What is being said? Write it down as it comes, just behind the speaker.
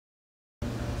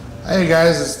Hey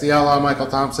guys, it's the Outlaw Michael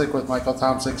Tomsic with Michael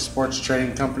Tomsic Sports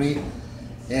Trading Company,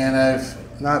 and I've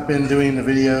not been doing the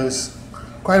videos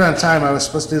quite on time. I was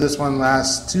supposed to do this one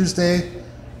last Tuesday.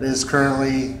 It is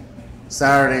currently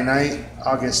Saturday night,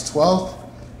 August 12th,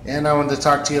 and I wanted to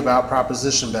talk to you about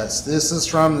proposition bets. This is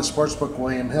from the Sportsbook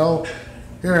William Hill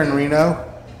here in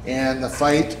Reno, and the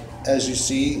fight, as you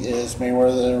see, is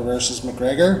Mayweather versus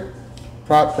McGregor.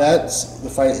 Prop bets, the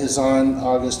fight is on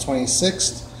August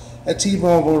 26th. At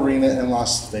T-Mobile Arena in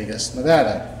Las Vegas,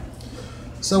 Nevada.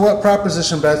 So what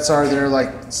proposition bets are there?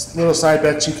 Like little side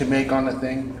bets you can make on a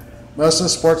thing. Most of the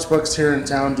sports books here in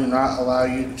town do not allow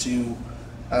you to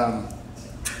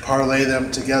parlay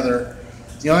them together.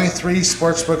 The only three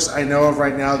sports books I know of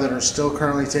right now that are still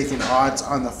currently taking odds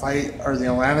on the fight are the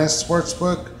Atlantis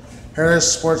Sportsbook,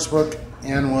 Harris Sportsbook,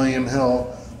 and William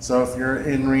Hill. So if you're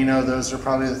in Reno, those are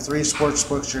probably the three sports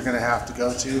books you're going to have to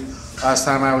go to. Last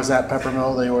time I was at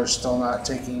Peppermill, they were still not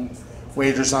taking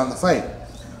wagers on the fight.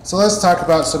 So let's talk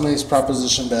about some of these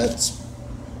proposition bets.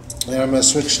 And I'm going to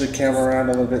switch the camera around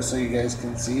a little bit so you guys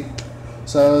can see.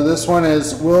 So this one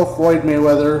is, will Floyd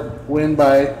Mayweather win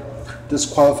by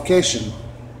disqualification?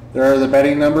 There are the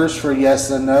betting numbers for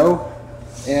yes and no,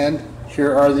 and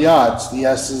here are the odds. The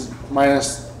yes is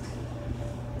minus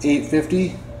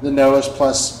 850. The no is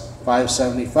plus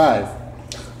 575.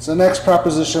 So next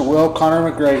proposition, will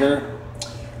Conor McGregor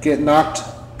get knocked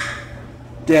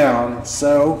down?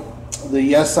 So the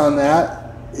yes on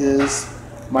that is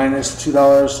minus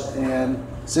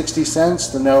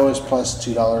 $2.60. The no is plus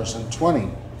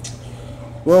 $2.20.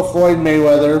 Will Floyd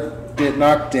Mayweather get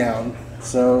knocked down?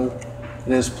 So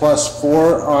it is plus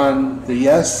 4 on the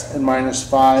yes and minus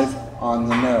 5 on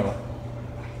the no.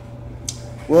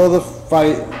 Will the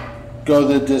fight go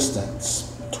the distance?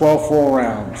 12 full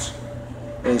rounds.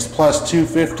 It is plus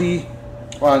 250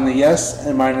 on the yes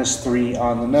and minus 3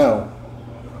 on the no.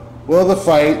 Will the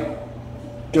fight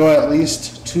go at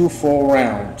least 2 full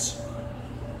rounds?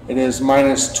 It is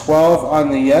minus 12 on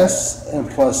the yes and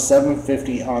plus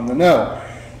 750 on the no.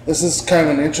 This is kind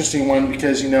of an interesting one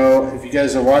because, you know, if you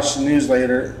guys have watched the news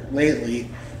lately,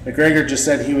 McGregor just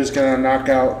said he was going to knock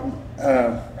out,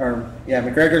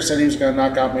 McGregor said he was going to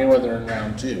knock out Mayweather in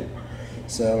round 2.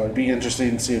 So it'd be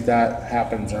interesting to see if that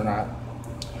happens or not.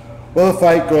 Will the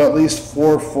fight go at least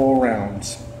 4 full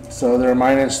rounds? So they're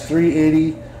minus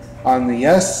 380 on the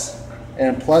yes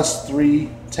and plus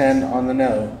 310 on the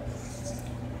no.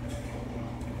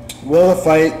 Will the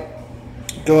fight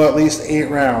go at least 8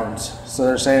 rounds? So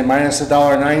they're saying minus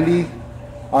 $1.90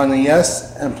 on the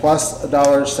yes and plus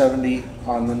 $1.70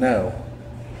 on the no.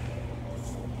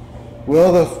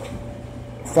 Will the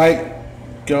fight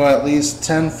go at least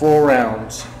 10 full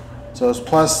rounds? So it's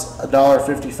plus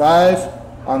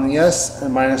 $1.55 on the yes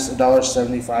and minus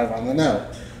 $1.75 on the no.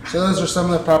 So those are some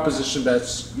of the proposition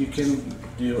bets you can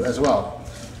do as well.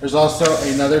 There's also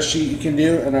another sheet you can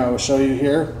do, and I will show you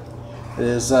here. It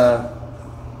is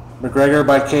McGregor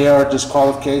by KO or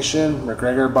disqualification,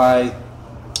 McGregor by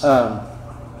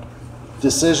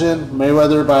decision,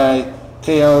 Mayweather by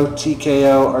KO,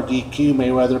 TKO, or DQ,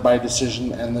 Mayweather by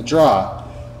decision and the draw.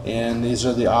 And these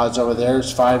are the odds over there.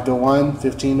 It's 5 to 1,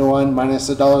 15 to 1, minus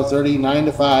 $1.30, 9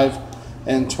 to 5,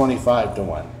 and 25 to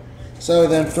 1. So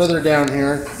then further down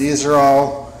here, these are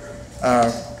all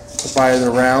by the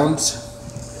rounds.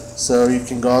 So you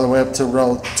can go all the way up to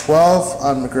row 12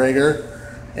 on McGregor,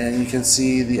 and you can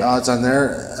see the odds on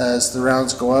there. As the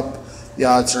rounds go up, the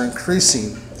odds are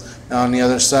increasing. Now on the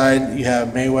other side, you have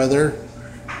Mayweather,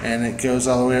 and it goes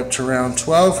all the way up to round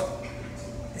 12,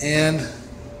 and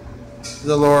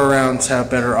the lower rounds have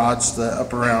better odds, the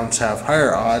upper rounds have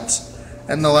higher odds,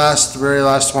 and the very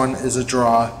last one is a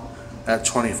draw at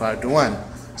 25 to 1.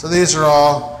 So these are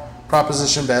all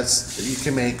proposition bets that you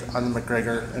can make on the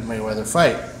McGregor and Mayweather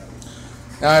fight.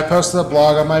 Now I posted a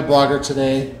blog on my blogger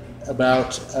today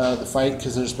about the fight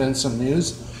because there's been some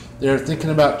news. They're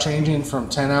thinking about changing from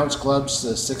 10-ounce gloves to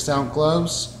 6-ounce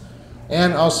gloves,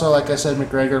 and also, like I said,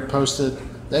 McGregor posted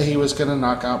that he was going to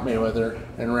knock out Mayweather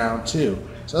in round 2.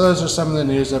 So those are some of the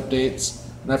news updates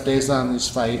and updates on this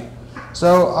fight.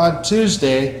 So on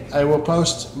Tuesday, I will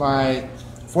post my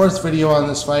 4th video on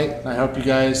this fight, and I hope you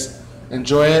guys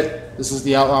enjoy it. This is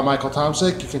the Outlaw Michael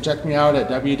Tomsic. You can check me out at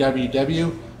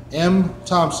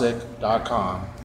www.mtomsic.com.